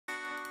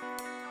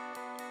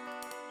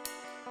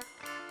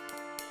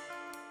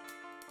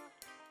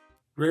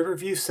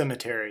Riverview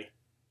Cemetery,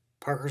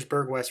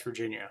 Parkersburg, West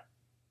Virginia.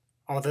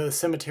 Although the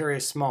cemetery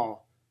is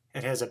small,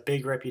 it has a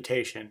big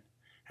reputation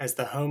as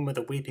the home of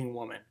the Weeping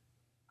Woman,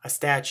 a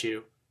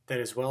statue that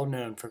is well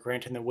known for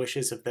granting the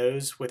wishes of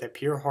those with a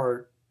pure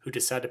heart who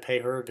decide to pay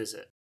her a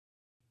visit.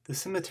 The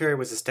cemetery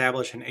was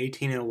established in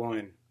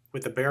 1801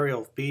 with the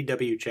burial of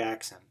B.W.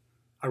 Jackson,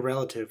 a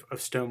relative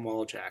of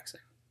Stonewall Jackson.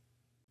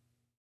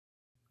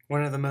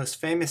 One of the most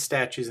famous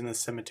statues in the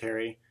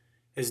cemetery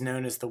is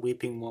known as the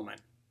Weeping Woman.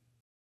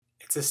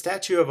 It's a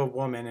statue of a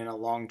woman in a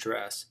long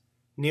dress,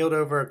 kneeled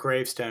over a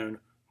gravestone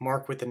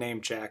marked with the name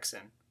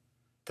Jackson.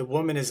 The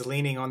woman is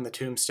leaning on the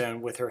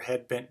tombstone with her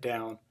head bent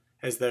down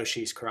as though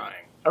she's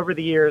crying. Over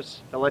the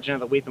years, the legend of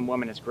the Weeping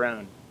Woman has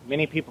grown.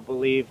 Many people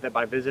believe that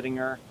by visiting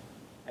her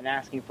and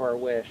asking for a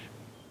wish,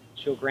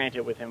 she'll grant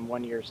it within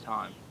 1 year's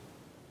time,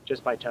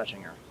 just by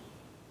touching her.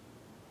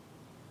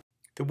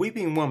 The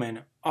Weeping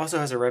Woman also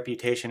has a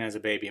reputation as a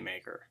baby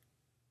maker.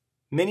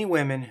 Many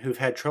women who've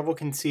had trouble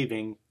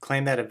conceiving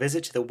claim that a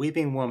visit to the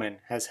Weeping Woman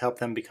has helped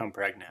them become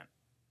pregnant.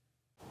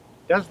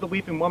 Does the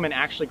Weeping Woman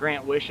actually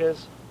grant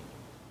wishes?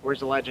 Or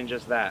is the legend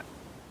just that?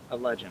 A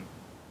legend?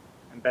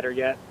 And better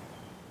yet,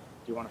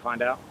 do you want to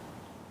find out?